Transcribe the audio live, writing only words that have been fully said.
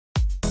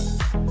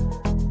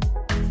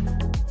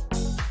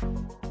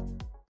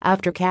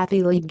after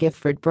Kathie Lee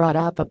Gifford brought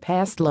up a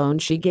past loan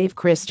she gave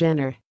Kris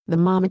Jenner. The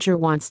momager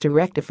wants to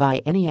rectify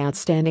any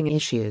outstanding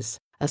issues,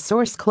 a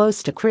source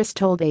close to Kris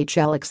told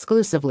HL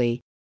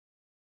exclusively.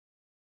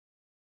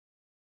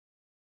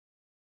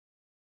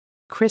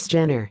 Kris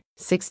Jenner,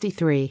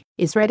 63,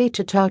 is ready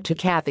to talk to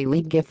Kathie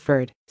Lee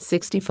Gifford,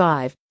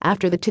 65,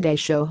 after the Today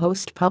Show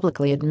host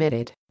publicly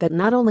admitted that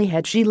not only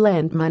had she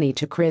lent money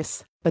to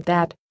Kris, but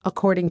that,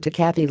 according to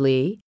Kathie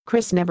Lee,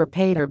 Kris never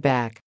paid her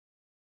back.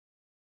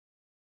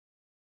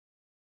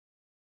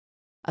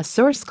 A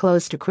source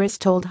close to Kris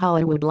told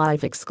Hollywood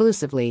Live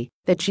exclusively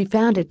that she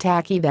found it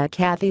tacky that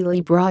Kathie Lee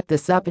brought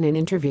this up in an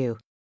interview.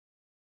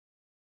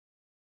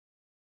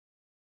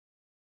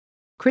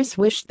 Kris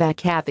wished that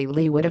Kathie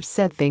Lee would have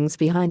said things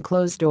behind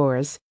closed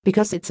doors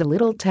because it's a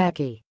little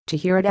tacky to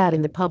hear it out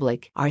in the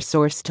public, our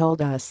source told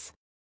us.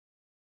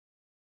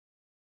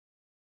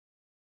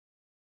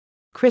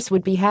 Kris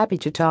would be happy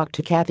to talk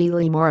to Kathie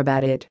Lee more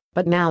about it,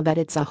 but now that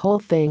it's a whole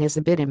thing is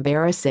a bit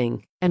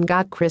embarrassing and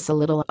got Kris a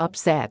little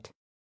upset.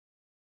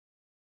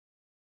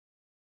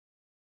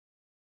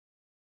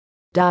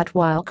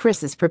 While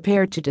Kris is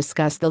prepared to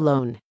discuss the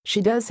loan, she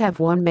does have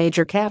one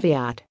major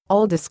caveat: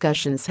 all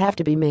discussions have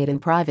to be made in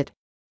private.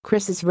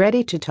 Kris is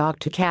ready to talk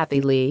to Kathie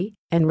Lee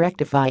and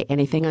rectify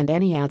anything and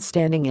any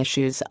outstanding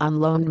issues on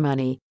loaned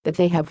money that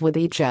they have with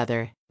each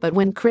other, but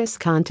when Kris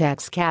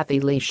contacts Kathie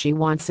Lee, she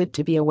wants it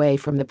to be away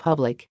from the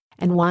public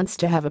and wants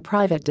to have a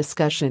private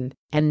discussion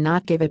and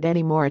not give it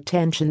any more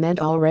attention than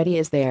already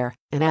is there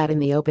and out in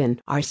the open,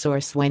 our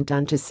source went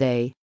on to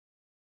say.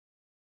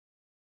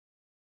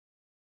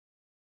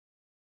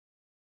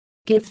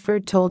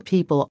 Gifford told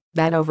People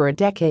that over a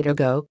decade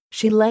ago,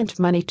 she lent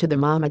money to the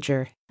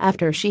momager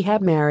after she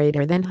had married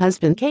her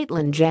then-husband Kris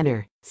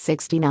Jenner,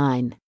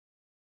 69.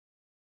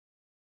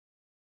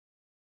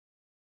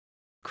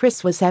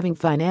 Kris was having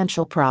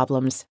financial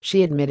problems,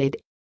 she admitted.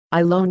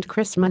 "I loaned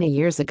Kris money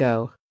years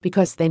ago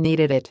because they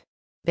needed it.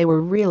 They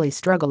were really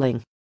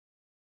struggling."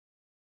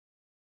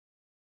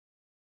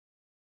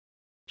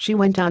 She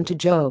went on to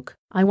joke,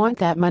 "I want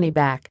that money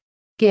back."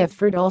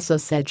 Gifford also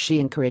said she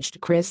encouraged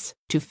Kris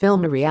to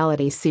film a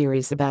reality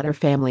series about her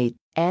family,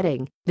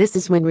 adding, "This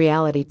is when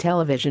reality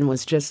television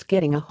was just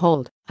getting a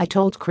hold. I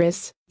told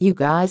Kris, you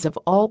guys of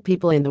all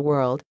people in the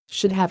world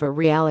should have a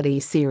reality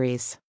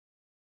series.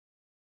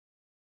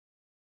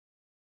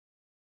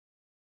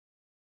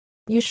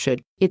 You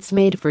should, it's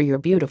made for your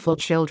beautiful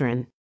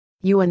children.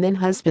 You and then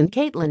husband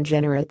Kris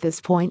Jenner at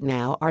this point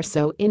now are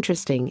so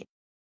interesting.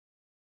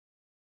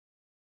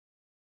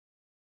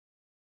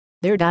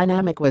 Their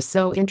dynamic was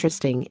so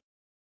interesting.